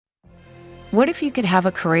What if you could have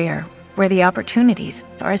a career where the opportunities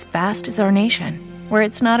are as vast as our nation, where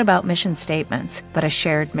it's not about mission statements, but a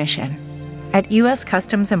shared mission? At U.S.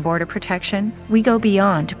 Customs and Border Protection, we go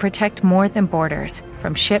beyond to protect more than borders.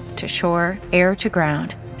 From ship to shore, air to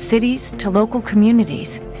ground, cities to local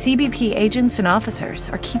communities, CBP agents and officers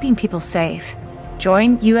are keeping people safe.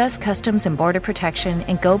 Join U.S. Customs and Border Protection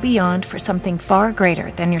and go beyond for something far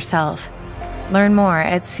greater than yourself. Learn more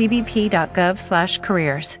at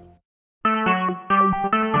cbp.gov/careers.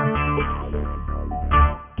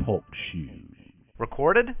 Talk shoes.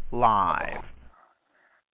 Recorded live.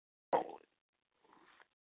 All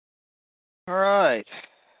right.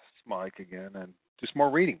 It's Mike again, and just more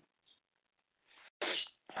reading.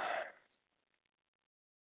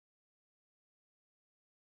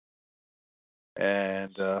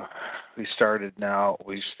 And we started now.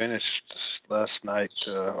 We finished last night,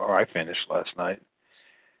 or I finished last night,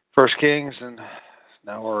 1 Kings, and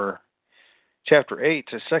now we're chapter 8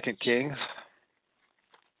 to 2 Kings.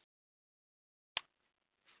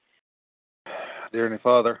 Dear Heavenly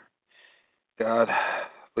Father, God,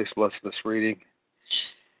 please bless this reading,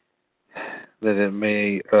 that it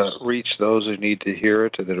may reach those who need to hear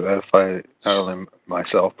it, and that it edify not only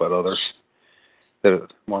myself but others. That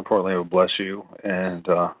it, more importantly, it will bless you and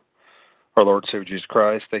our Lord and Savior Jesus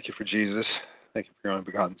Christ. Thank you for Jesus. Thank you for your only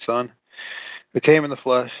begotten Son, who came in the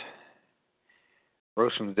flesh,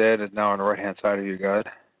 rose from the dead, and is now on the right-hand side of you, God.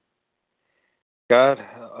 God,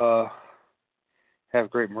 have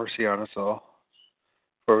great mercy on us all,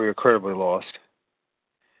 for we are incredibly lost,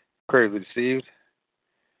 incredibly deceived,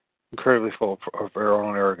 incredibly full of our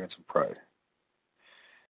own arrogance and pride.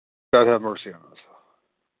 God, have mercy on us,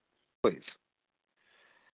 please.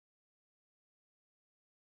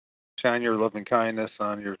 Shine your loving kindness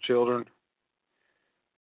on your children.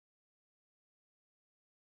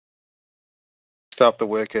 Stop the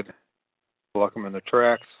wicked. Block them in their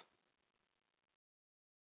tracks.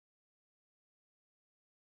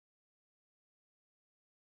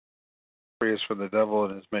 Free us from the devil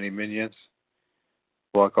and his many minions.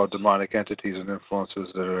 Block all demonic entities and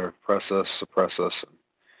influences that oppress us, suppress us,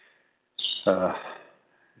 and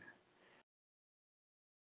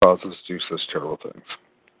cause us to do such terrible things.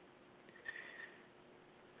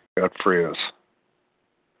 God, free us.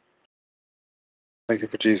 Thank you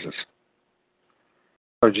for Jesus.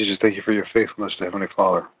 Lord Jesus, thank you for your faithfulness to Heavenly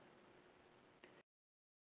Father.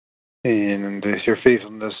 And your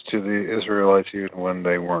faithfulness to the Israelites even when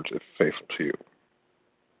they weren't faithful to you.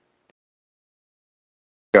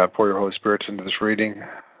 God, pour your Holy Spirit into this reading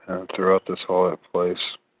and throughout this whole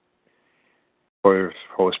place. Pour your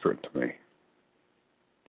Holy Spirit into me.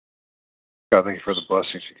 God, thank you for the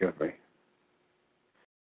blessings you give me.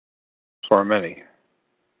 For many.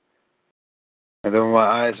 And then when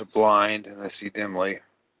my eyes are blind and I see dimly,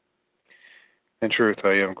 in truth,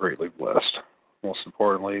 I am greatly blessed. Most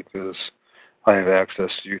importantly, because I have access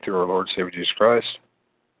to you through our Lord and Savior Jesus Christ.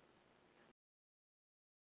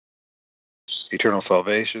 Eternal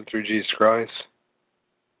salvation through Jesus Christ.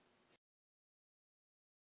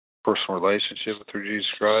 Personal relationship through Jesus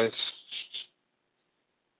Christ.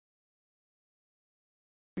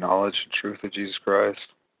 Knowledge and truth of Jesus Christ.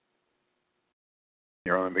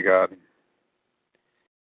 Your only begotten.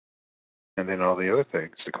 And then all the other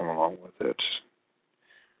things that come along with it.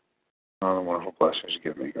 All the wonderful blessings you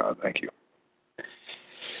give me, God. Thank you.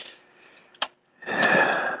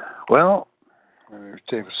 Well, I'm going to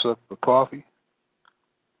take a sip of coffee.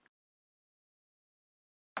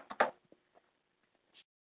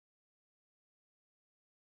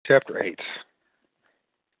 Chapter 8.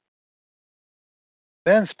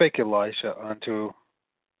 Then spake Elisha unto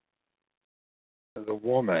the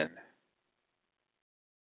woman,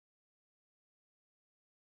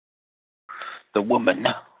 the woman.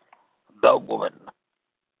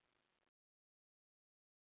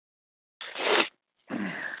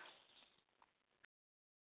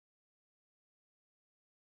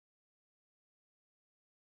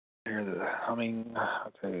 Hear the humming.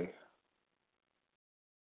 Okay.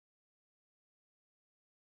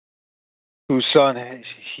 Whose son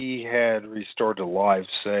he had restored to life,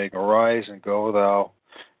 saying, Arise and go thou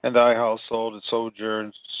and thy household and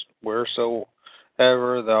sojourn wheresoever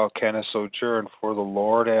thou canst sojourn, for the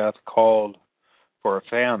Lord hath called for a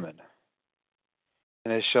famine.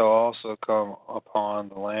 And it shall also come upon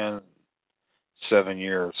the land 7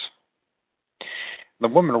 years. The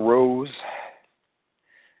woman arose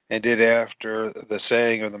and did after the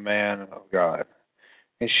saying of the man of God.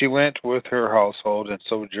 And she went with her household and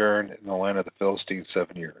sojourned in the land of the Philistines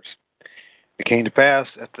 7 years. It came to pass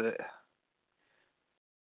at the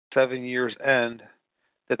 7 years' end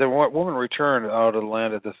that the woman returned out of the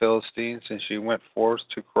land of the Philistines, and she went forth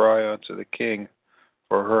to cry unto the king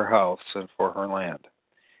for her house and for her land.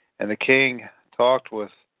 And the king talked with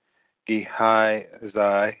Gehazi,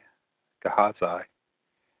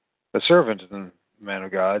 the servant of the man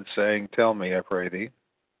of God, saying, Tell me, I pray thee,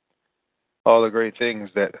 all the great things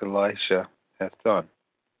that Elisha hath done.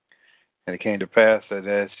 And it came to pass that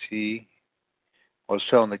as he was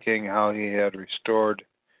telling the king how he had restored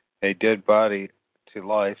a dead body to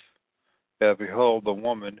life, that behold, the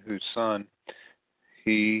woman whose son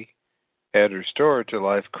he had restored to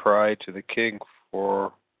life cried to the king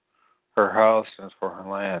for her house and for her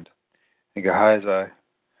land. And Gehazi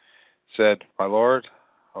said, My lord,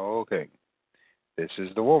 O king, this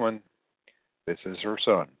is the woman, this is her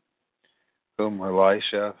son, whom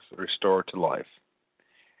Elisha restored to life.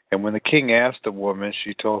 And when the king asked the woman,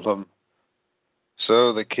 she told him.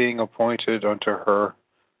 So the king appointed unto her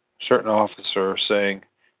certain officer, saying,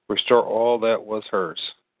 Restore all that was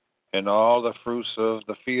hers, and all the fruits of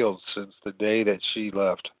the field since the day that she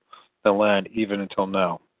left the land, even until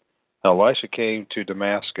now. Now Elisha came to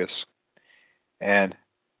Damascus, and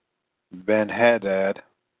Ben-Hadad,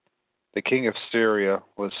 the king of Syria,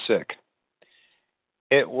 was sick.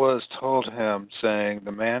 It was told him, saying,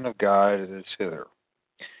 The man of God is hither.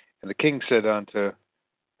 And the king said unto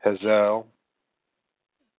Hazael,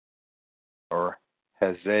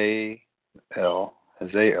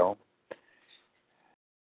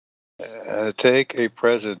 Take a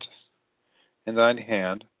present in thine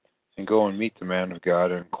hand, and go and meet the man of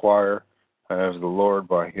God, and inquire of the Lord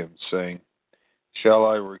by him, saying, Shall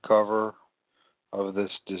I recover of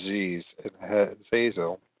this disease? And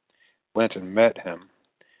Hazael went and met him,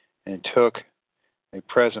 and took a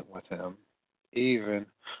present with him, even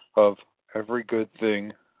of every good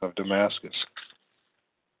thing of Damascus,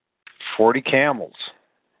 40 camels,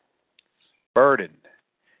 burdened,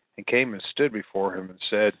 and came and stood before him, and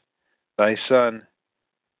said, Thy son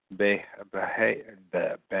Ben-Hadad,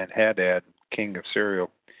 king of Syria,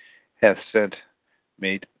 hath sent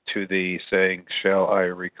me to thee, saying, Shall I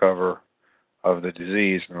recover of the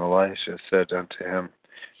disease? And Elisha said unto him,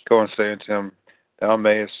 Go and say unto him, Thou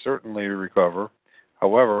mayest certainly recover.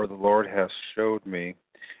 However, the Lord hath showed me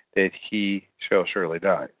that he shall surely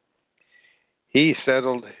die. He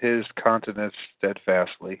settled his countenance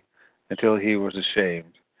steadfastly until he was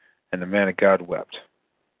ashamed, and the man of God wept.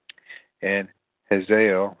 And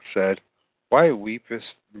Hazael said, Why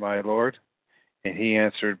weepest, my lord? And he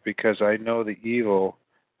answered, Because I know the evil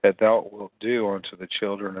that thou wilt do unto the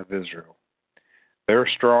children of Israel. Their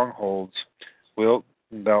strongholds wilt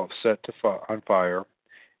thou set on fire,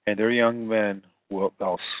 and their young men wilt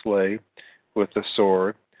thou slay with the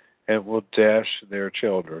sword, and wilt dash their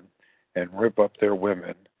children, and rip up their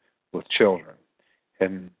women with children.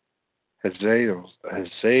 And Hazael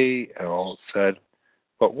said,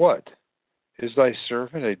 But what? Is thy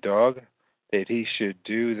servant a dog, that he should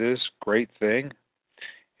do this great thing?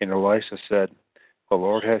 And Elisha said, The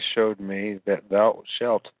Lord hath showed me that thou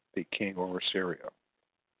shalt be king over Syria.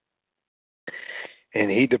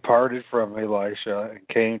 And he departed from Elisha, and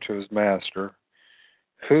came to his master,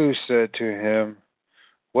 who said to him,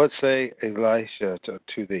 What say Elisha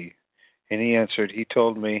to thee? And he answered, He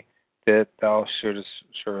told me that thou shouldest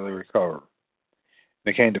surely recover.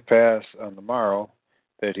 And it came to pass on the morrow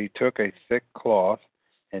that he took a thick cloth,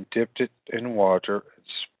 and dipped it in water, and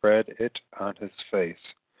spread it on his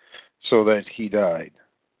face, so that he died.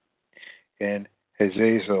 And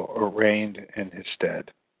Hazael reigned in his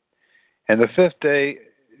stead. And the 5th day,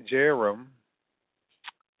 Joram,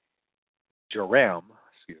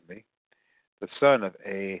 the son of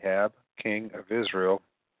Ahab, king of Israel,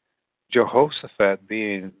 Jehoshaphat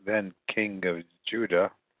being then king of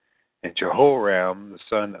Judah, and Jehoram, the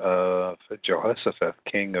son of Jehoshaphat,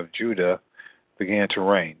 king of Judah, began to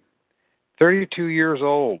reign. 32 years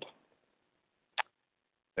old,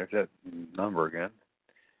 there's that number again,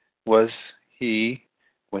 was he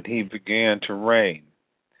when he began to reign.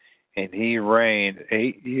 And he reigned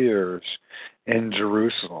 8 years in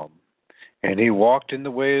Jerusalem. And he walked in the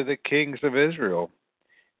way of the kings of Israel,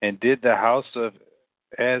 and did the house of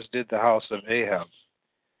Ahab.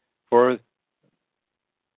 For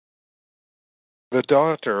the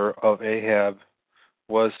daughter of Ahab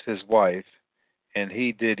was his wife, and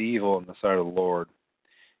he did evil in the sight of the Lord.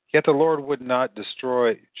 Yet the Lord would not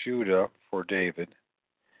destroy Judah for David,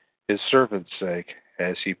 his servant's sake,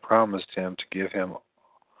 as he promised him to give him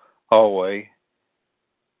always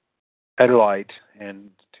a light and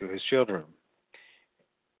to his children.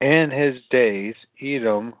 In his days,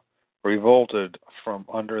 Edom revolted from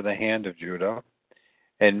under the hand of Judah,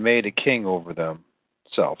 and made a king over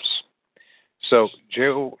themselves. So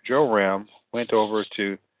Joram went over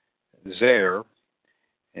to Zair,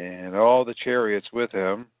 and all the chariots with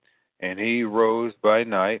him, and he rose by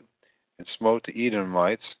night and smote the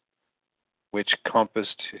Edomites, which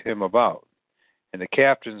compassed him about, and the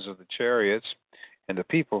captains of the chariots, and the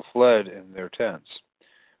people fled in their tents.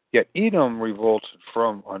 Yet Edom revolted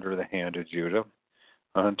from under the hand of Judah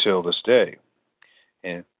until this day,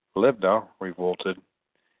 and Libnah revolted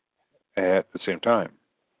at the same time.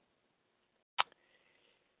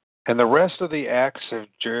 And the rest of the acts of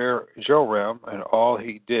Joram and all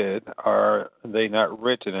he did, are they not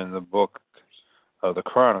written in the book of the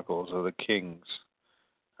Chronicles of the Kings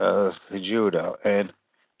of Judah? And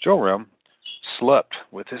Joram slept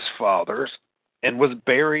with his fathers and was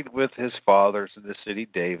buried with his fathers in the city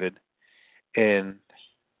David. And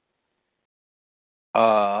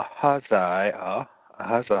Ahaziah,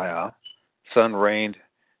 son, reigned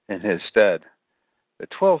in his stead. The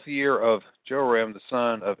 12th year of Joram, the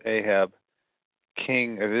son of Ahab,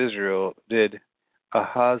 king of Israel, did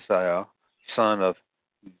Ahaziah, son of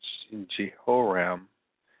Jehoram,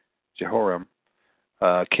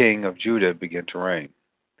 king of Judah, begin to reign.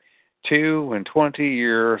 22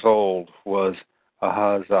 years old was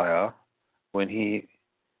Ahaziah when he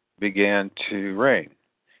began to reign.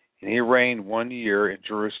 And he reigned 1 year in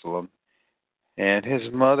Jerusalem, and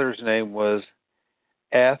his mother's name was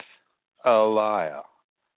Athaliah,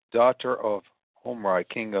 daughter of Omri,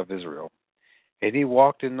 king of Israel. And he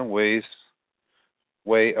walked in the way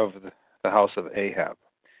of the house of Ahab,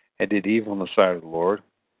 and did evil in the sight of the Lord,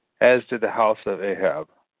 as did the house of Ahab,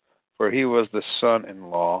 for he was the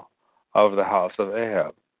son-in-law of the house of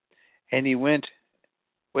Ahab. And he went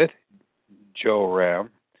with Joram,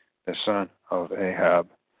 the son of Ahab,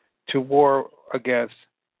 to war against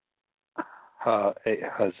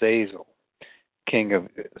Hazael, king of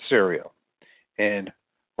Syria, and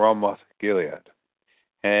Ramoth Gilead.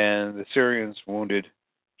 And the Syrians wounded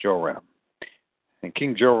Joram. And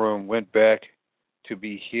King Joram went back to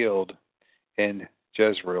be healed in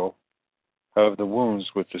Jezreel of the wounds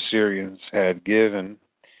which the Syrians had given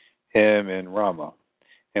him in Ramah.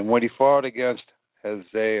 And when he fought against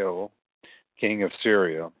Hazael, king of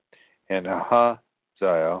Syria, and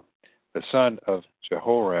Ahaziah, the son of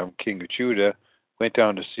Jehoram, king of Judah, went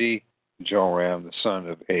down to see Joram, the son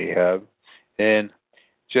of Ahab, in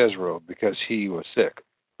Jezreel, because he was sick.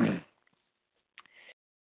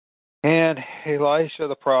 And Elisha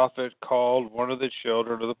the prophet called one of the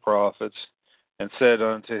children of the prophets, and said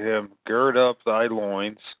unto him, Gird up thy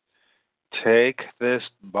loins, take this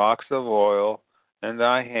box of oil in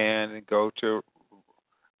thy hand, and go to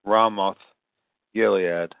Ramoth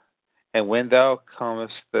Gilead. And when thou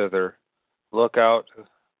comest thither, look out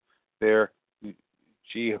there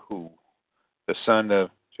Jehu, the son of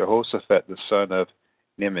Jehoshaphat, the son of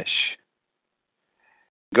Nimish.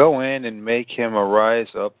 Go in and make him arise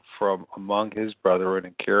up from among his brethren,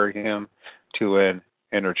 and carry him to an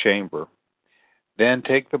inner chamber. Then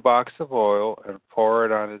take the box of oil and pour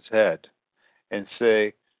it on his head, and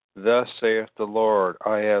say, Thus saith the Lord,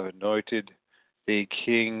 I have anointed thee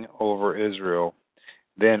king over Israel.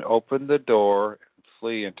 Then open the door and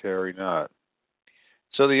flee, and tarry not.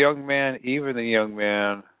 So the young man, even the young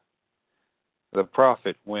man, the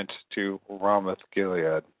prophet, went to Ramoth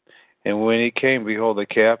Gilead. And when he came, behold, the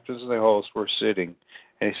captains of the host were sitting.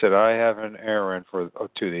 And he said, I have an errand to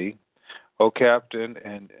thee, O captain.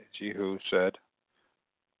 And Jehu said,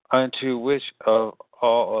 Unto which of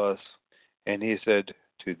all us? And he said,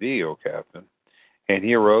 To thee, O captain. And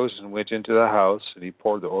he arose and went into the house, and he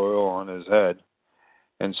poured the oil on his head,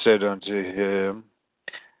 and said unto him,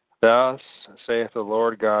 Thus saith the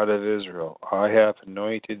Lord God of Israel, I have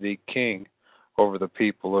anointed thee king over the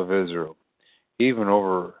people of Israel, even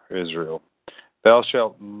over Israel. Thou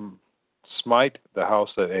shalt smite the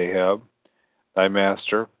house of Ahab, thy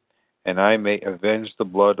master, and I may avenge the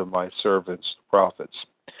blood of my servants, the prophets,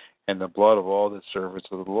 and the blood of all the servants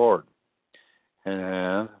of the Lord,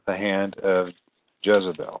 and the hand of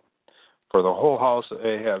Jezebel. For the whole house of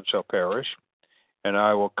Ahab shall perish, and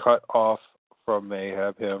I will cut off from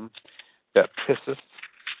Ahab him that pisseth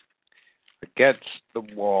against the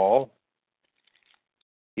wall,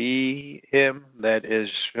 him that is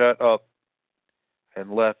shut up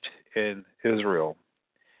and left in Israel.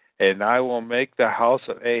 And I will make the house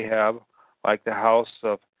of Ahab like the house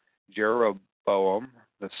of Jeroboam,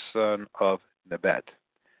 the son of Nebat,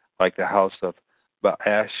 like the house of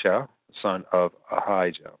Baasha, son of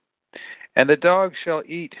Ahijah. And the dog shall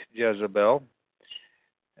eat Jezebel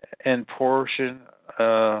in the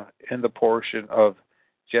portion of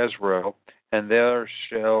Jezreel, and there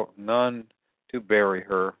shall none to bury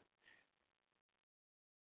her,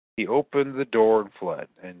 he opened the door and fled.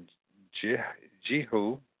 And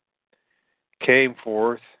Jehu came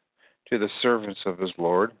forth to the servants of his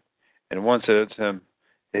Lord, and one said to him,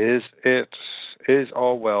 Is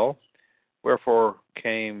all well? Wherefore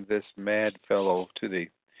came this mad fellow to thee?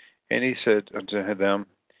 And he said unto them,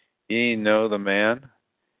 Ye know the man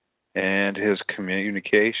and his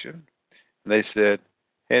communication? And they said,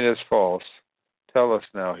 It is false. Tell us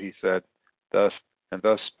now, he said, thus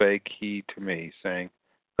spake he to me, saying,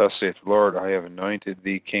 Thus saith the Lord, I have anointed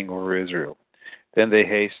thee king over Israel. Then they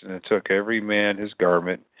hastened and took every man his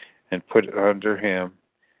garment, and put it under him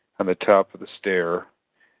on the top of the stair,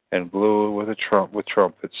 and blew with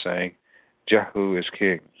trumpets, saying, Jehu is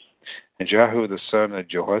king. And Jehu the son of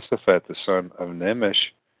Jehoshaphat, the son of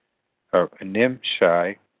Nimshi,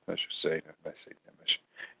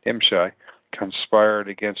 Nimshi, conspired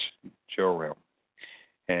against Joram.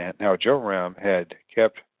 And now Joram had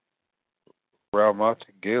kept Ramoth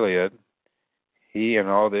Gilead, he and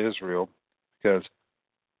all the Israel, because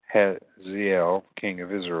Hazael, king of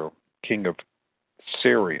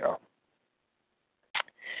Syria.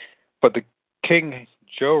 But the king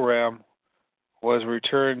Joram was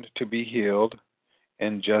returned to be healed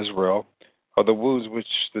in Jezreel of the wounds which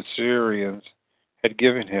the Syrians had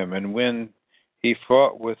given him, and when he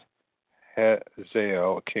fought with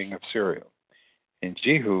Hazael, king of Syria. And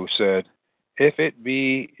Jehu said, If it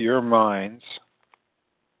be your minds,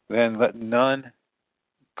 then let none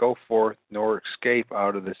go forth nor escape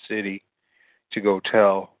out of the city to go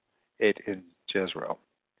tell it in Jezreel.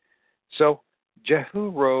 So Jehu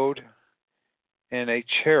rode in a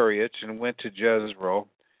chariot and went to Jezreel,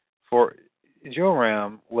 for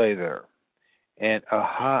Joram lay there, and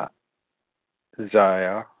Ahaziah,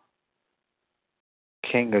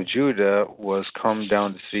 king of Judah, was come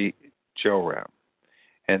down to see Joram.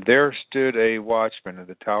 And there stood a watchman in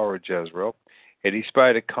the tower of Jezreel, and he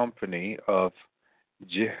spied a company of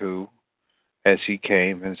Jehu as he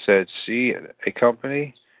came, and said, See a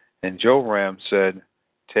company? And Joram said,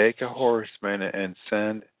 Take a horseman and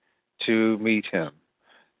send to meet him,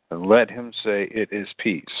 and let him say, It is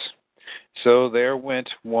peace. So there went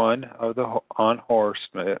one of the on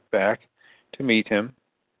horseback to meet him,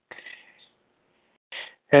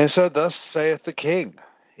 and said, Thus saith the king,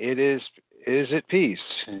 Is it peace?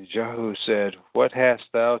 And Jehu said, What hast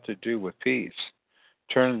thou to do with peace?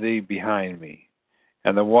 Turn thee behind me.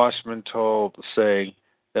 And the watchman told, saying,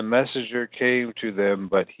 The messenger came to them,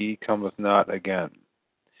 but he cometh not again.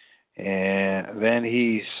 And then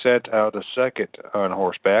he sent out a second on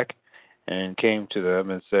horseback, and came to them,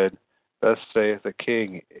 and said, Thus saith the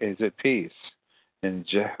king, Is it peace? And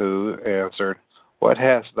Jehu answered, What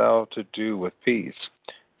hast thou to do with peace?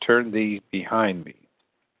 Turn thee behind me.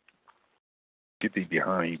 Get thee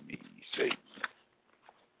behind me, Satan.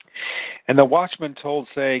 And the watchman told,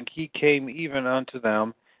 saying, He came even unto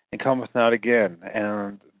them, and cometh not again.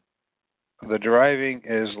 And the driving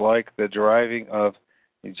is like the driving of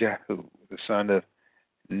Jehu, the son of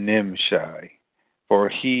Nimshi, for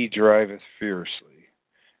he driveth fiercely.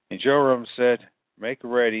 And Joram said, Make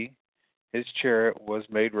ready. His chariot was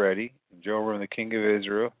made ready. And Joram, the king of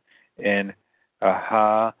Israel, and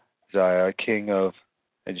Ahaziah, king of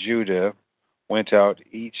Judah, went out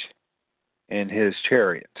each in his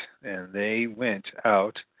chariot. And they went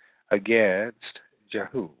out against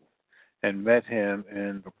Jehu, and met him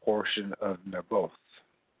in the portion of Naboth,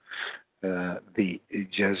 the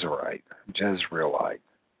Jezreelite.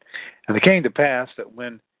 And it came to pass that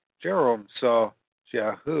when Joram saw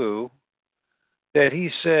Jehu, that he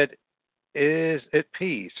said, Is it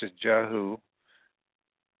peace? And Jehu,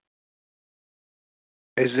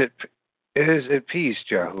 Is it peace,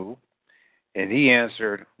 Jehu? And he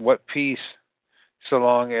answered, What peace, so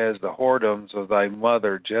long as the whoredoms of thy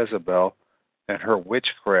mother Jezebel and her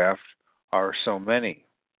witchcraft are so many?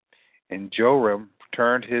 And Joram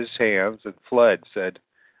turned his hands and fled, said,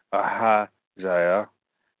 Ahaziah,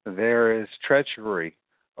 there is treachery,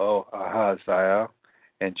 O Ahaziah.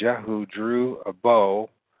 And Jehu drew a bow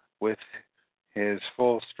with his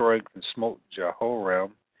full strength and smote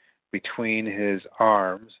Jehoram between his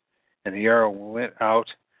arms, and the arrow went out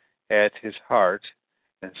at his heart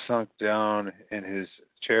and sunk down in his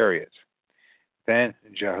chariot. Then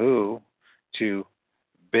Jehu to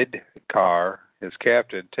Bidkar, his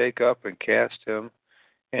captain, take up and cast him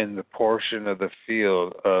in the portion of the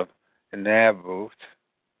field of Naboth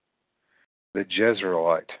the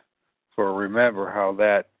Jezreelite. For remember how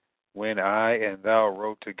that when I and thou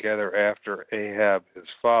rode together after Ahab his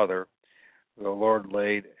father, the Lord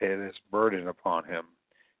laid his burden upon him.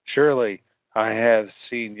 Surely I have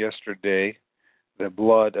seen yesterday the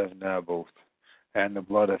blood of Naboth and the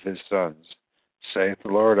blood of his sons. saith the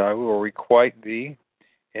Lord, I will requite thee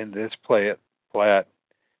in this plat,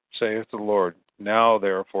 saith the Lord. Now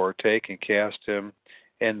therefore take and cast him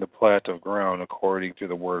in the plat of ground, according to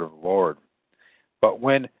the word of the Lord. But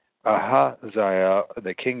when Ahaziah,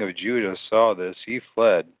 the king of Judah, saw this, he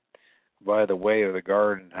fled by the way of the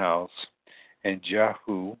garden house, and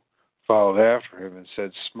Jehu followed after him and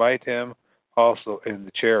said, Smite him also in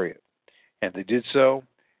the chariot. And they did so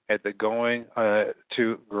at the going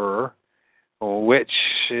to Gur, which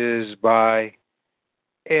is by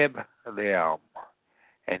Ebleam.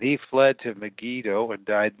 And he fled to Megiddo and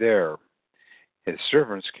died there. His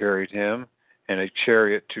servants carried him in a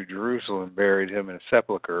chariot to Jerusalem and buried him in a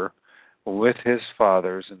sepulchre with his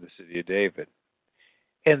fathers in the city of David.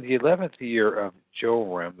 In the 11th year of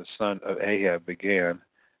Joram, the son of Ahab, began,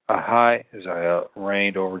 Ahaziah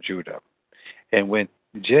reigned over Judah. And when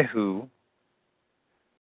Jehu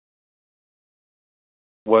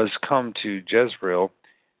was come to Jezreel,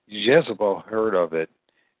 Jezebel heard of it,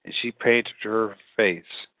 and she painted her face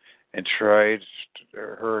and tried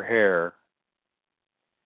her hair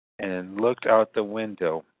and looked out the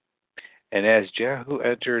window. And as Jehu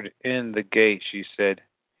entered in the gate, she said,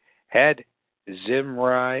 Had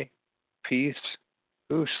Zimri peace?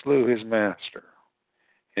 Who slew his master?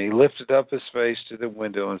 And he lifted up his face to the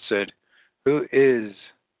window and said, Who is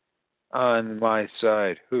on my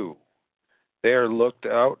side? Who? There looked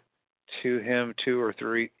out to him 2 or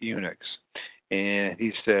 3 eunuchs, and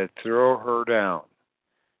he said, Throw her down.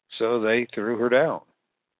 So they threw her down,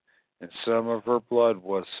 and some of her blood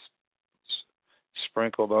was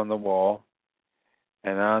sprinkled on the wall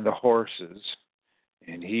and on the horses,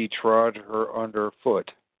 and he trod her under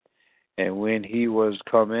foot. And when he was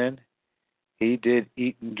come in, he did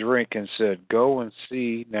eat and drink, and said, Go and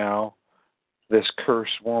see now this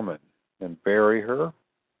cursed woman, and bury her,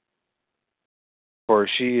 for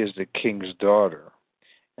she is the king's daughter.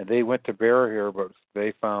 And they went to bury her, but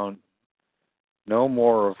they found no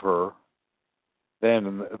more of her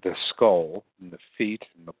than the skull, and the feet,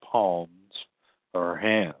 and the palms of her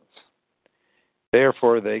hands.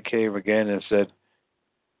 Therefore they came again and said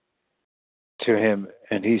to him,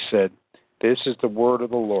 and he said, This is the word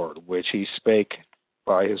of the Lord, which he spake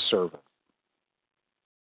by his servant.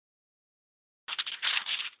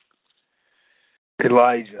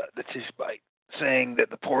 Elijah the Tishbite, saying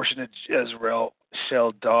that the portion of Jezreel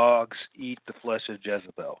shall dogs eat the flesh of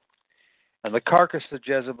Jezebel, and the carcass of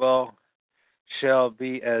Jezebel shall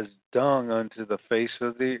be as dung unto the face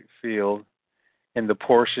of the field in the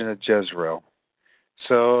portion of Jezreel,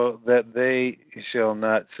 so that they shall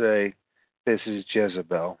not say, This is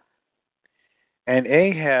Jezebel. And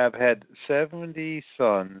Ahab had 70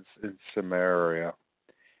 sons in Samaria,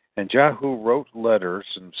 and Jehu wrote letters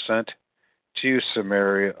and sent to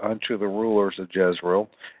Samaria unto the rulers of Jezreel,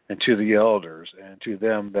 and to the elders, and to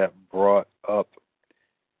them that brought up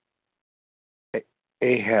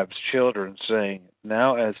Ahab's children, saying,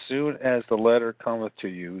 Now as soon as the letter cometh to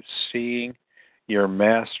you, seeing your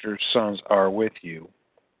master's sons are with you,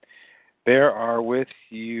 there are with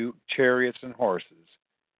you chariots and horses,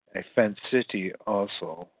 a fenced city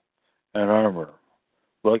also, and armor.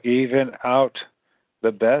 Look even out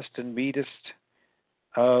the best and meetest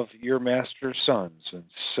of your master's sons, and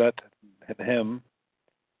set him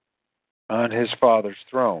on his father's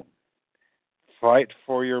throne. Fight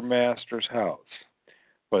for your master's house.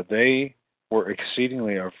 But they were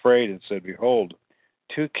exceedingly afraid, and said, Behold,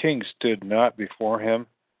 2 kings stood not before him.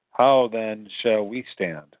 How then shall we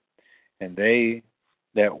stand? And they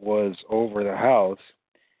that was over the house,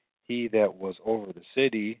 he that was over the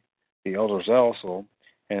city, the elders also,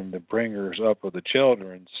 and the bringers up of the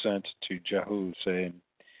children, sent to Jehu, saying,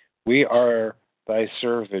 We are thy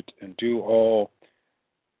servant, and do all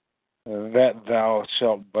that thou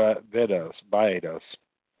shalt bid us.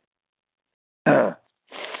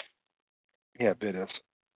 Bid us.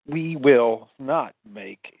 We will not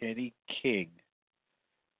make any king.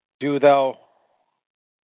 Do thou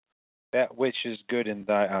that which is good in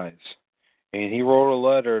thy eyes. And he wrote a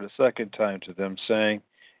letter the second time to them, saying,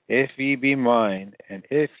 If ye be mine, and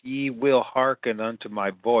if ye will hearken unto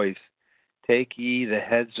my voice, take ye the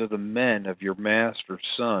heads of the men of your master's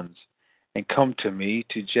sons, and come to me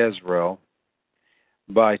to Jezreel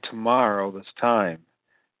by tomorrow this time.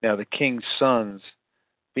 Now the king's sons,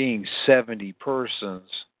 being 70 persons,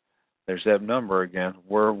 there's that number again,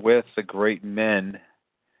 were with the great men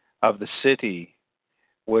of the city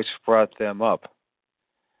which brought them up.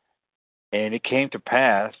 And it came to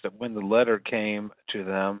pass that when the letter came to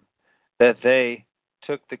them, that they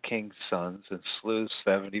took the king's sons and slew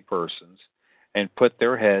 70 persons, and put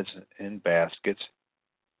their heads in baskets,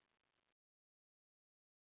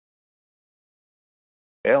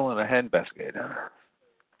 Hail in a handbasket.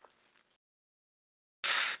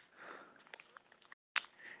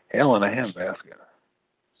 Hail in a handbasket.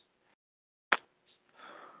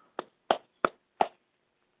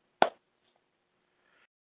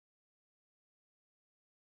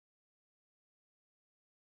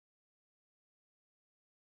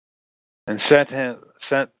 And sent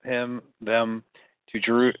him them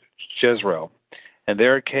to Jezreel. And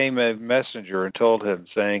there came a messenger and told him,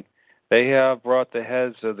 saying, They have brought the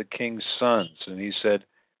heads of the king's sons. And he said,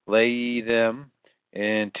 Lay them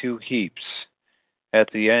in 2 heaps at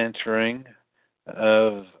the entering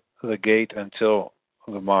of the gate until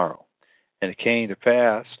the morrow. And it came to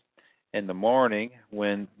pass in the morning,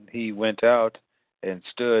 when he went out and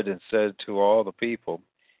stood and said to all the people,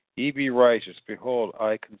 Ye be righteous, behold,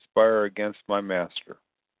 I conspire against my master,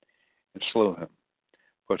 and slew him.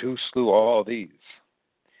 But who slew all these?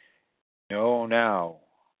 Know now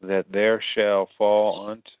that there shall fall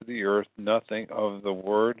unto the earth nothing of the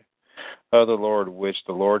word of the Lord which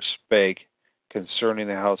the Lord spake concerning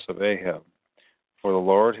the house of Ahab. For the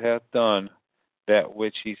Lord hath done that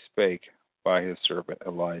which he spake by his servant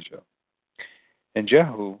Elijah. And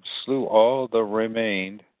Jehu slew all that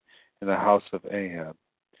remained in the house of Ahab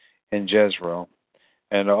in Jezreel,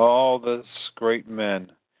 and all the great men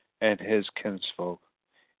and his kinsfolk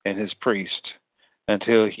and his priests,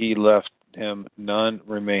 until he left him none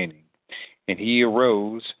remaining. And he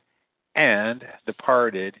arose and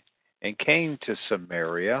departed and came to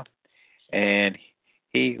Samaria, and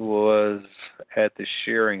he was at the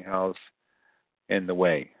shearing house in the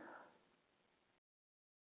way.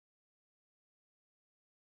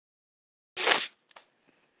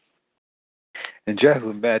 And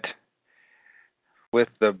Jehu met with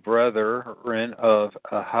the brethren of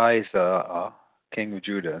Ahaziah, king of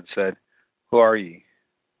Judah, and said, Who are ye?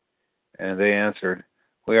 And they answered,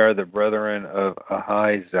 We are the brethren of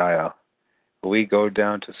Ahaziah. We go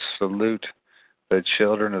down to salute the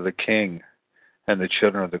children of the king and the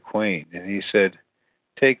children of the queen. And he said,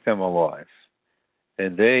 Take them alive.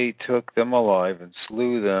 And they took them alive and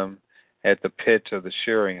slew them at the pit of the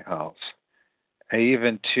shearing house,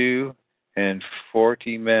 even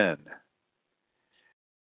 42 men.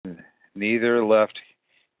 Neither left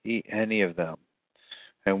he any of them.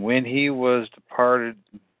 And when he was departed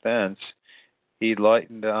thence, he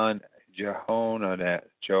lightened on Jehonadab,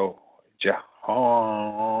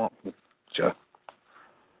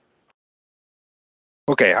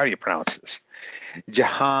 okay, how do you pronounce this?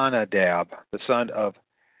 Jehonadab, the son of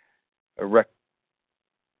Rechab,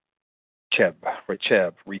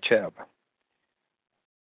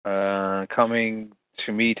 coming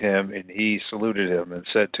to meet him, and he saluted him and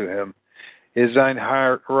said to him, Is thine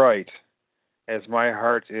heart right, as my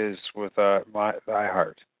heart is with thy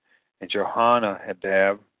heart? And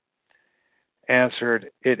Jehonadab answered,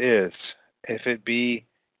 It is. If it be,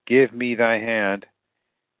 give me thy hand.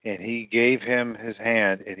 And he gave him his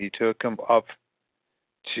hand, and he took him up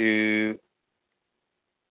to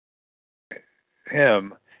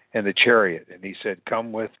him in the chariot. And he said,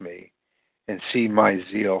 Come with me, and see my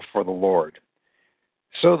zeal for the Lord.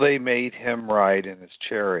 So they made him ride in his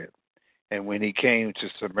chariot. And when he came to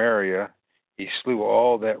Samaria, he slew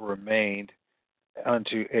all that remained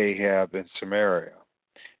unto Ahab in Samaria,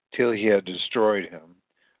 till he had destroyed him,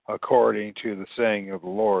 according to the saying of the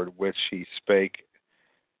Lord, which he spake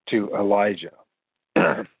to Elijah.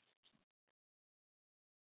 And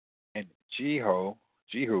Jehu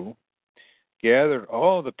gathered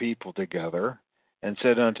all the people together, and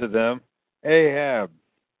said unto them, Ahab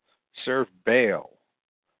served Baal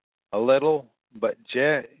a little, but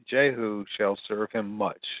Jehu shall serve him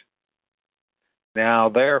much. Now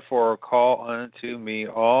therefore call unto me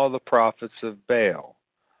all the prophets of Baal,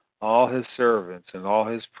 all his servants, and all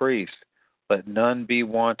his priests. Let none be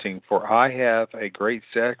wanting, for I have a great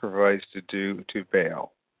sacrifice to do to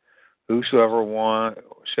Baal. Whosoever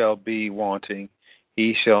shall be wanting,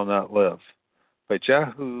 he shall not live. But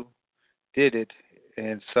Jehu did it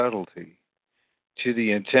in subtlety, to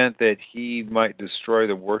the intent that he might destroy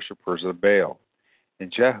the worshippers of Baal.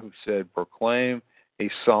 And Jehu said, Proclaim a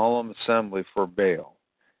solemn assembly for Baal.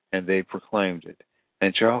 And they proclaimed it.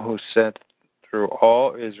 And Jehu sent through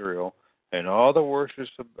all Israel, and all the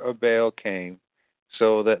worshippers of Baal came,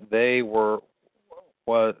 so that that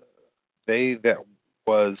was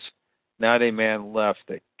not a man left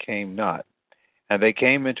that came not. And they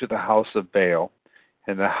came into the house of Baal,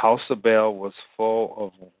 and the house of Baal was full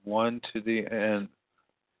of one to the end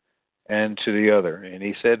and to the other. And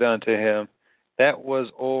he said unto him that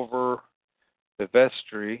was over the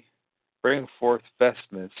vestry, Bring forth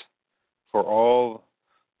vestments for all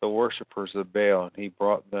the worshippers of Baal. And he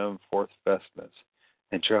brought them forth vestments.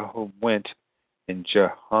 And Jehu went in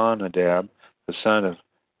Jehonadab, the son of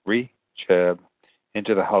Rechab,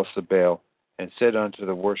 into the house of Baal, and said unto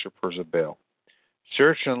the worshippers of Baal,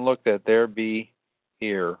 Search and look that there be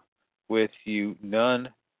here with you none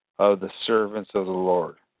of the servants of the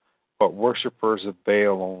Lord, but worshippers of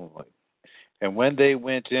Baal only. And when they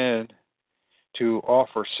went in to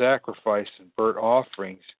offer sacrifice and burnt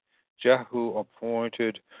offerings, Jehu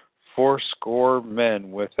appointed 80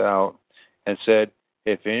 men without, and said,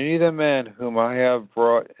 If any of the men whom I have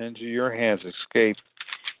brought into your hands escape,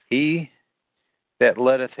 he that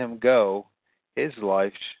letteth him go, his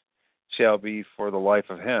life shall be for the life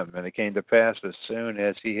of him. And it came to pass, as soon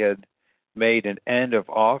as he had made an end of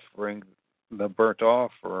offering the burnt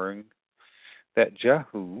offering, that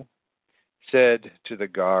Jehu said to the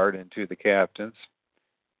guard and to the captains,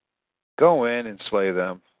 Go in and slay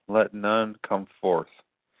them, let none come forth.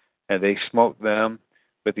 And they smote them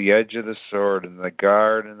with the edge of the sword, and the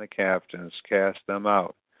guard and the captains cast them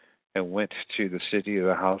out, and went to the city of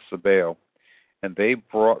the house of Baal. And they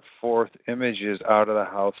brought forth images out of the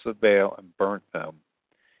house of Baal, and burnt them.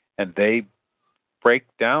 And they break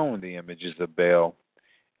down the images of Baal,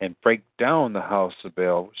 and break down the house of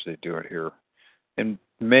Baal, which they do it here, and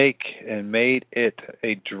made it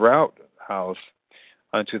a draught house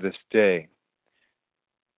unto this day.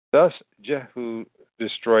 Thus Jehu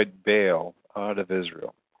destroyed Baal out of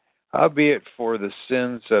Israel. Howbeit for the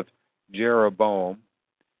sins of Jeroboam,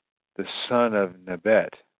 the son of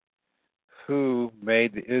Nebat, who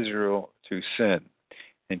made Israel to sin.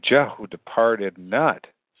 And Jehu departed not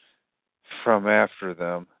from after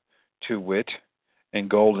them, to wit, and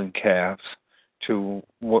golden calves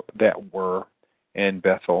that were in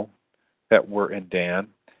Bethel, that were in Dan.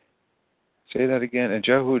 Say that again. And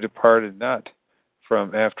Jehu departed not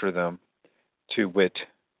from after them, to wit,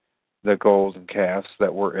 the golden calves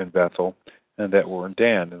that were in Bethel, and that were in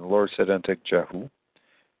Dan. And the Lord said unto Jehu,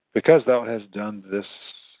 Because thou hast done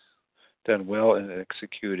well in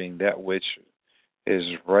executing that which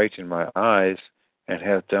is right in my eyes, and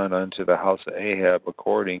have done unto the house of Ahab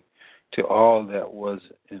according to all that was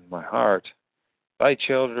in my heart, thy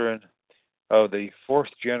children of the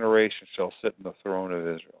 4th generation shall sit in the throne of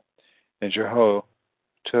Israel. And Jehu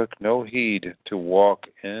took no heed to walk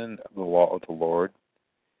in the law of the Lord,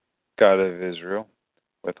 God of Israel,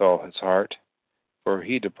 with all his heart, for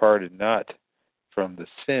he departed not from the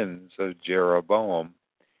sins of Jeroboam,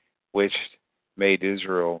 which made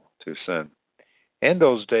Israel to sin. In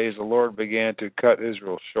those days the Lord began to cut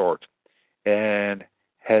Israel short, and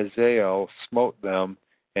Hazael smote them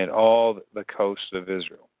in all the coast of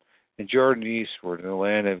Israel, and Jordan eastward in the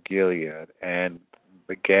land of Gilead, and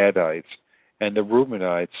the Gadites, and the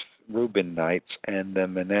Reubenites, and the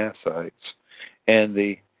Manassites, and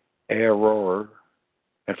the Aror,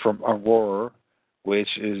 and from Aror,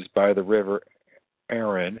 which is by the river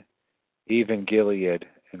Aaron, even Gilead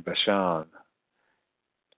and Bashan.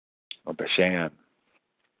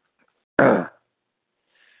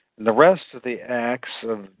 And the rest of the acts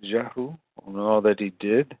of Jehu, and all that he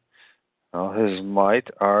did, all his might,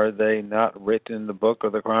 are they not written in the book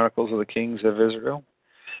of the Chronicles of the Kings of Israel?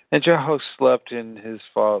 And Jehu slept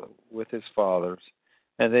with his fathers,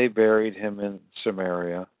 and they buried him in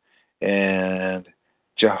Samaria. And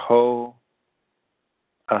Jehoahaz,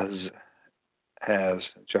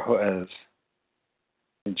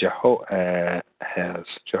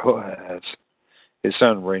 his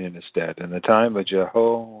son, reigned in his stead. And the time of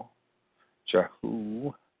Jehu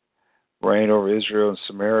reigned over Israel and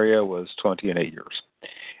Samaria was 28 years.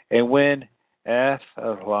 And when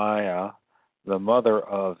Athaliah, the mother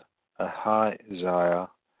of Ahaziah,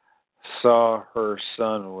 saw her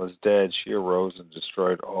son was dead, she arose and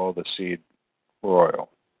destroyed all the seed royal.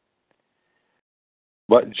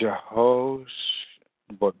 But Jehosheba,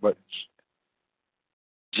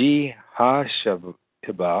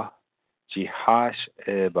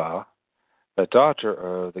 the daughter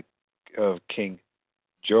of King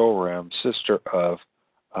Joram, sister of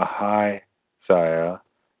Ahaziah,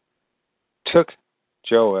 took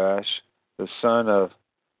Joash, the son of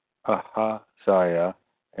Ahaziah,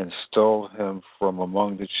 and stole him from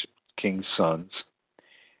among the king's sons,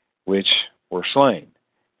 which were slain.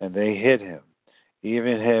 And they hid him,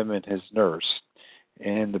 even him and his nurse,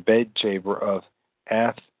 in the bedchamber of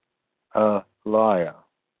Athaliah,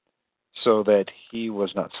 so that he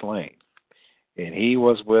was not slain. And he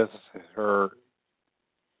was with her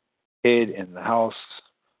hid in the house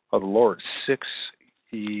of the Lord 6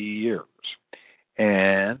 years.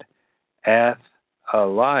 And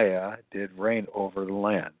Athaliah did reign over the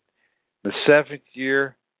land. The 7th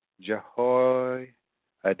year, Jehoiada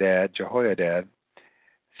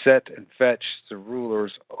set and fetched the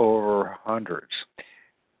rulers over hundreds,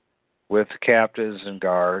 with captives and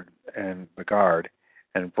the guard,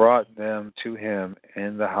 and brought them to him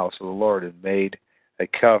in the house of the Lord, and made a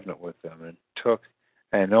covenant with them, and took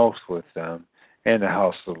an oath with them in the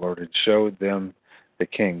house of the Lord, and showed them the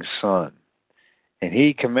king's son. And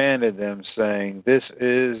he commanded them, saying, This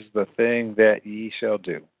is the thing that ye shall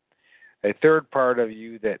do. A third part of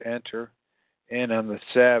you that enter in on the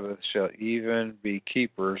Sabbath shall even be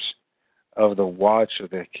keepers of the watch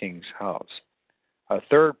of the king's house. A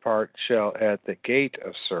third part shall at the gate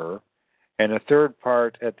serve, and a third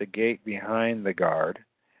part at the gate behind the guard.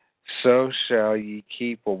 So shall ye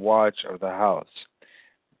keep a watch of the house,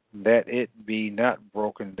 that it be not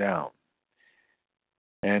broken down.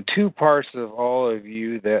 And 2 parts of all of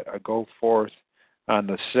you that go forth on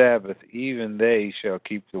the Sabbath, even they shall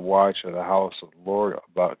keep the watch of the house of the Lord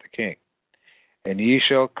about the king. And ye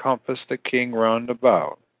shall compass the king round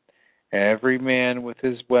about, every man with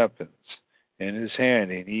his weapons in his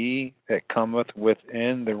hand, and he that cometh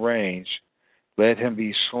within the range, let him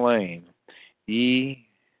be slain, yea,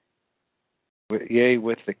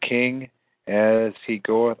 with the king, as he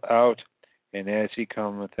goeth out, and as he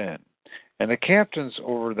cometh in. And the captains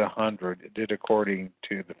over the 100 did according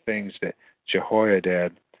to the things that Jehoiada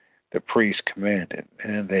the priest commanded.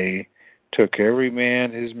 And they took every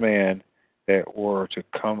man his man that were to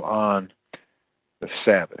come on the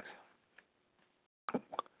Sabbath,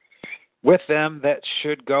 with them that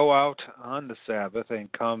should go out on the Sabbath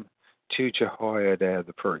and come to Jehoiada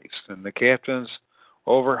the priest. And the captains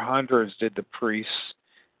over hundreds did the priests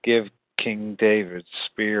give King David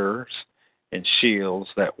spears and shields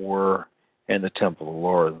that were in the temple of the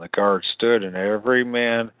Lord. And the guard stood, and every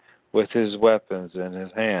man with his weapons in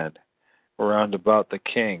his hand, round about the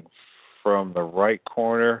king, from the right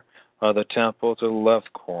corner of the temple to the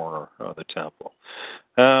left corner of the temple,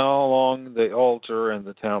 and along the altar in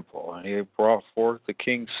the temple. And he brought forth the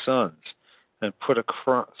king's sons, and put a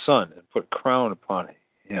crown upon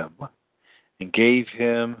him, and gave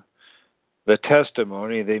him the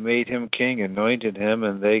testimony. They made him king, anointed him,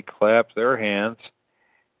 and they clapped their hands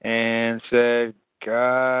and said,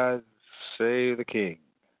 God save the king.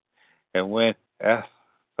 And when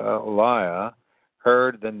Athaliah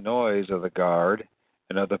heard the noise of the guard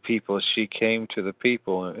and of the people, she came to the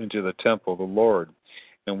people into the temple of the Lord.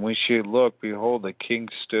 And when she looked, behold, the king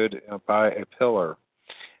stood by a pillar,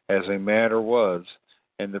 as a matter was,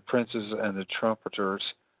 and the princes and the trumpeters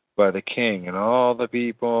by the king. And all the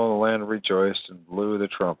people in the land rejoiced and blew the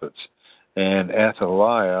trumpets. And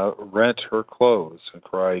Athaliah rent her clothes and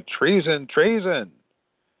cried, Treason, treason!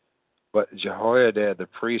 But Jehoiada the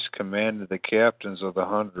priest commanded the captains of the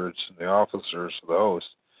hundreds and the officers of the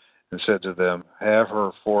host, and said to them, Have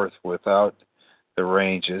her forth without the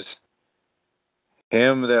ranges.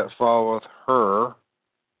 Him that followeth her,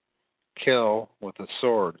 kill with the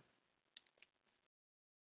sword.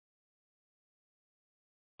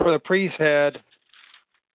 For the priest had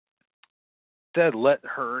said, Let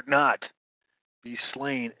her not be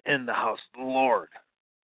slain in the house of the Lord.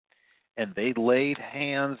 And they laid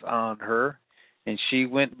hands on her, and she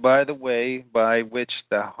went by the way by which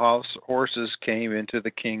the horses came into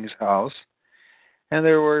the king's house, and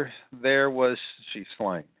there was she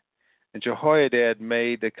slain. And Jehoiada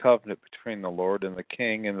made a covenant between the Lord and the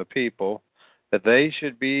king and the people, that they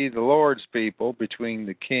should be the Lord's people, between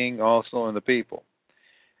the king also and the people.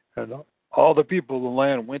 And all the people of the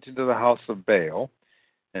land went into the house of Baal,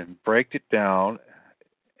 and brake it down,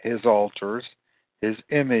 his altars, his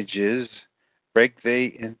images, brake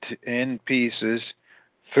they in pieces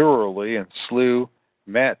thoroughly, and slew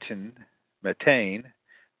Mattan,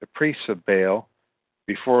 the priest of Baal,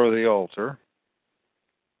 before the altar.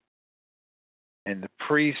 And the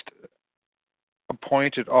priest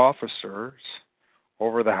appointed officers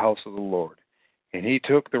over the house of the Lord. And he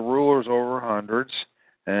took the rulers over hundreds,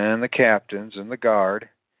 and the captains, and the guard,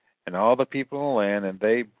 and all the people in the land, and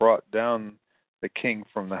they brought down the king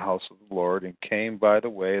from the house of the Lord, and came by the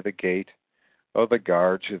way of the gate of the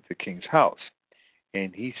guard to the king's house.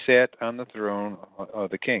 And he sat on the throne of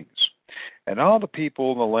the kings. And all the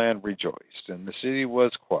people in the land rejoiced, and the city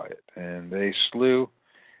was quiet. And they slew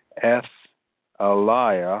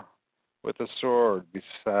Athaliah with a sword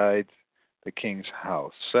beside the king's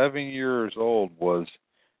house. 7 years old was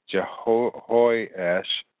Jehoash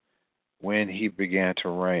when he began to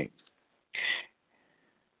reign.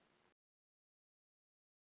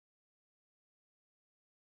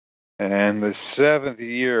 And the 7th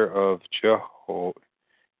year of Jehoash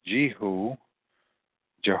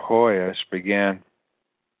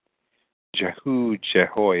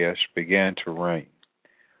began to reign.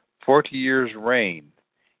 40 years reign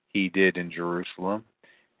he did in Jerusalem.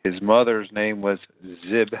 His mother's name was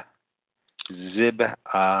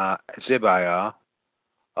Zibiah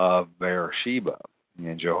of Beersheba.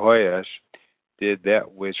 And Jehoash did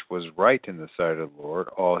that which was right in the sight of the Lord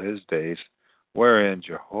all his days, wherein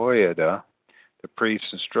Jehoiada the priest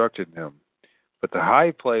instructed him. But the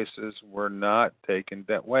high places were not taken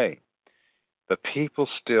that way. The people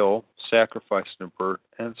still sacrificed and burnt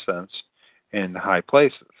incense in the high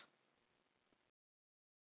places.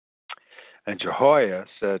 And Jehoiada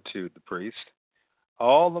said to the priest,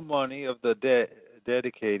 all the money of the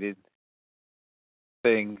dedicated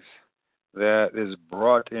things that is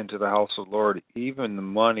brought into the house of the Lord, even the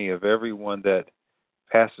money of everyone that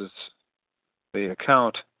passes the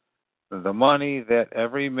account, the money that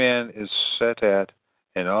every man is set at,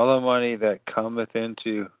 and all the money that cometh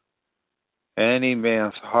into any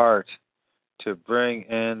man's heart to bring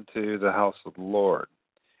into the house of the Lord.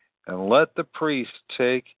 And let the priest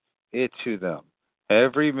take it to them,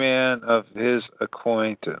 every man of his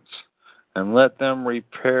acquaintance, and let them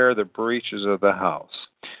repair the breaches of the house,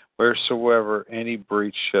 wheresoever any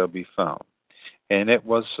breach shall be found. And it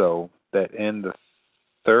was so that in the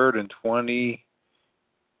 3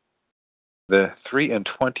 and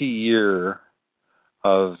 20 year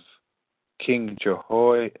of King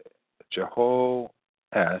Jehoash,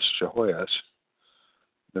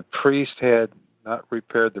 the priest had not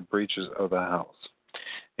repaired the breaches of the house.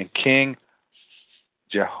 And King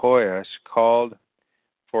Jehoash called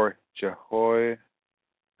for Jehoiada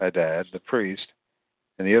the priest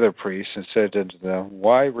and the other priests, and said unto them,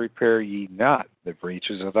 why repair ye not the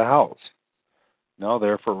breaches of the house? Now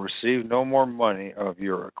therefore receive no more money of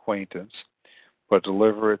your acquaintance, but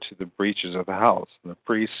deliver it to the breaches of the house. And the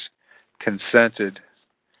priests consented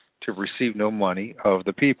to receive no money of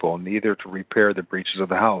the people, neither to repair the breaches of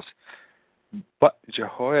the house. But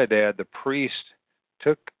Jehoiada the priest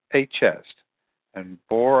took a chest, and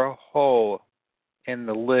bore a hole in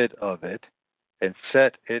the lid of it, and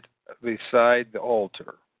set it beside the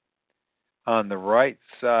altar, on the right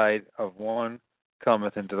side of one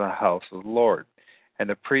cometh into the house of the Lord. And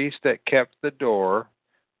the priest that kept the door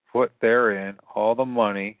put therein all the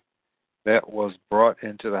money that was brought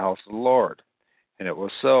into the house of the Lord. And it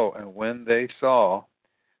was so, and when they saw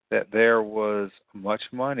that there was much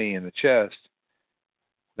money in the chest,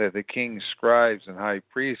 that the king's scribes and high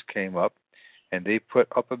priests came up, and they put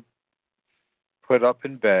up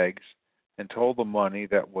in bags, and told the money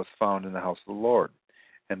that was found in the house of the Lord.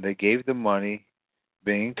 And they gave the money,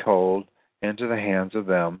 being told, into the hands of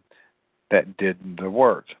them that did the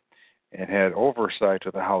work, and had oversight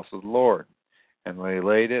of the house of the Lord. And they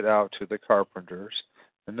laid it out to the carpenters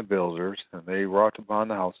and the builders, and they wrought upon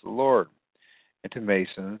the house of the Lord, and to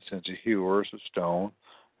masons, and to hewers of stone,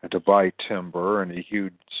 and to buy timber and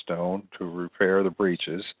hewed stone to repair the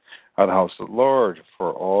breaches of the house of the Lord,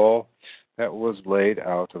 for all that was laid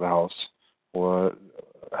out of the house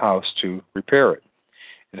to repair it.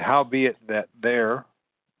 And howbeit that there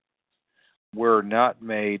were not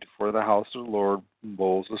made for the house of the Lord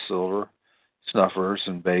bowls of silver, snuffers,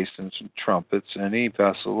 and basins, and trumpets, any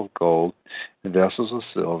vessel of gold, and vessels of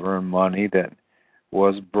silver, and money that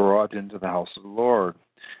was brought into the house of the Lord.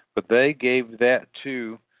 But they gave that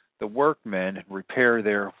to the workmen, and repair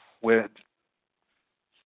therewith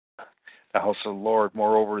the house of the Lord.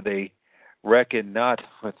 Moreover, they reckoned not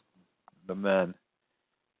with the men,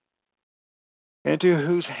 into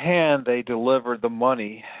whose hand they delivered the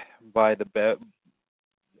money by the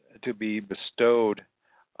to be bestowed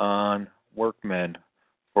on workmen,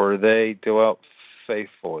 for they dwelt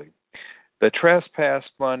faithfully. The trespass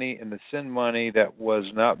money and the sin money that was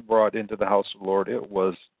not brought into the house of the Lord, it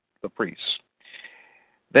was the priests.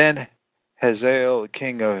 Then Hazael, the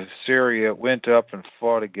king of Syria, went up and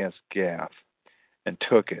fought against Gath, and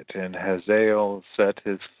took it. And Hazael set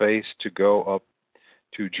his face to go up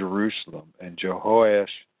to Jerusalem. And Jehoash,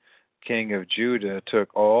 king of Judah,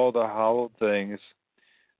 took all the hallowed things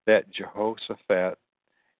that Jehoshaphat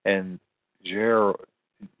and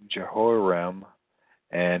Jehoram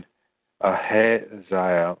and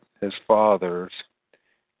Ahaziah, his fathers,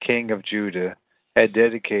 king of Judah, had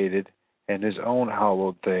dedicated, and his own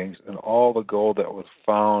hallowed things, and all the gold that was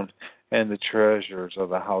found in the treasures of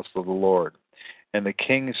the house of the Lord, and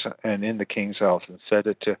in the king's house, and set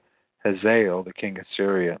it to Hazael, the king of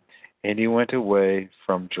Syria, and he went away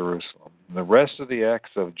from Jerusalem. And the rest of the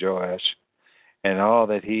acts of Joash and all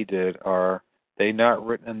that he did, are they not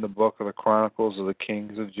written in the book of the Chronicles of the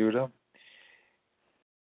kings of Judah?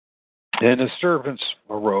 And his servants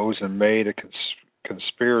arose and made a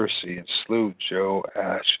conspiracy, and slew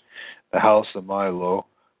Joash, the house of Milo,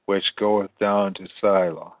 which goeth down to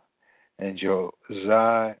Silo, and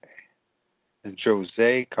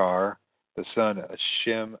Josachar, the son of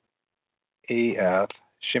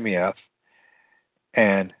Shimeath,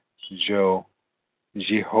 and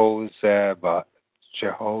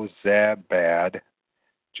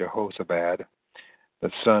Jehozabad,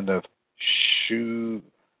 the son of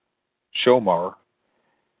Shomar.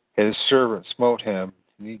 His servant smote him,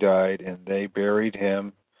 and he died, and they buried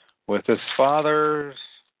him with his fathers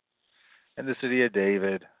in the city of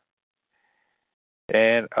David.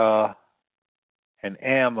 And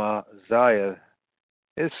Amaziah,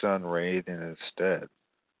 his son, reigned in his stead.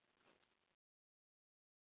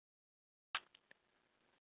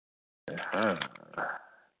 Uh-huh.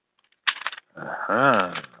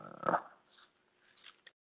 Uh-huh.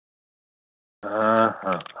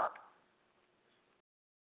 Uh-huh.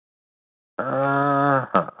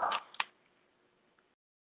 Uh-huh.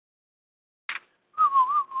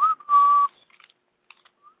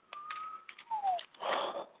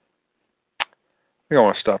 I think I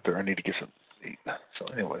want to stop there. I need to get some eat. So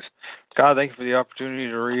anyways, God, thank you for the opportunity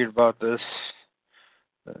to read about this.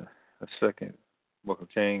 The second book of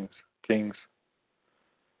Kings.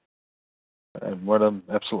 And what an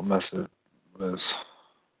absolute mess it is.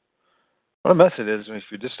 What a mess it is if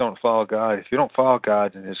you just don't follow God. If you don't follow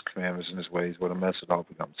God and His commandments and His ways, what a mess it all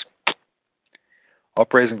becomes. All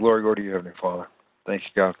praise and glory go to you, Heavenly Father. Thank you,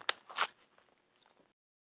 God.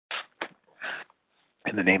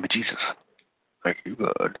 In the name of Jesus. Thank you,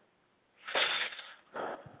 God.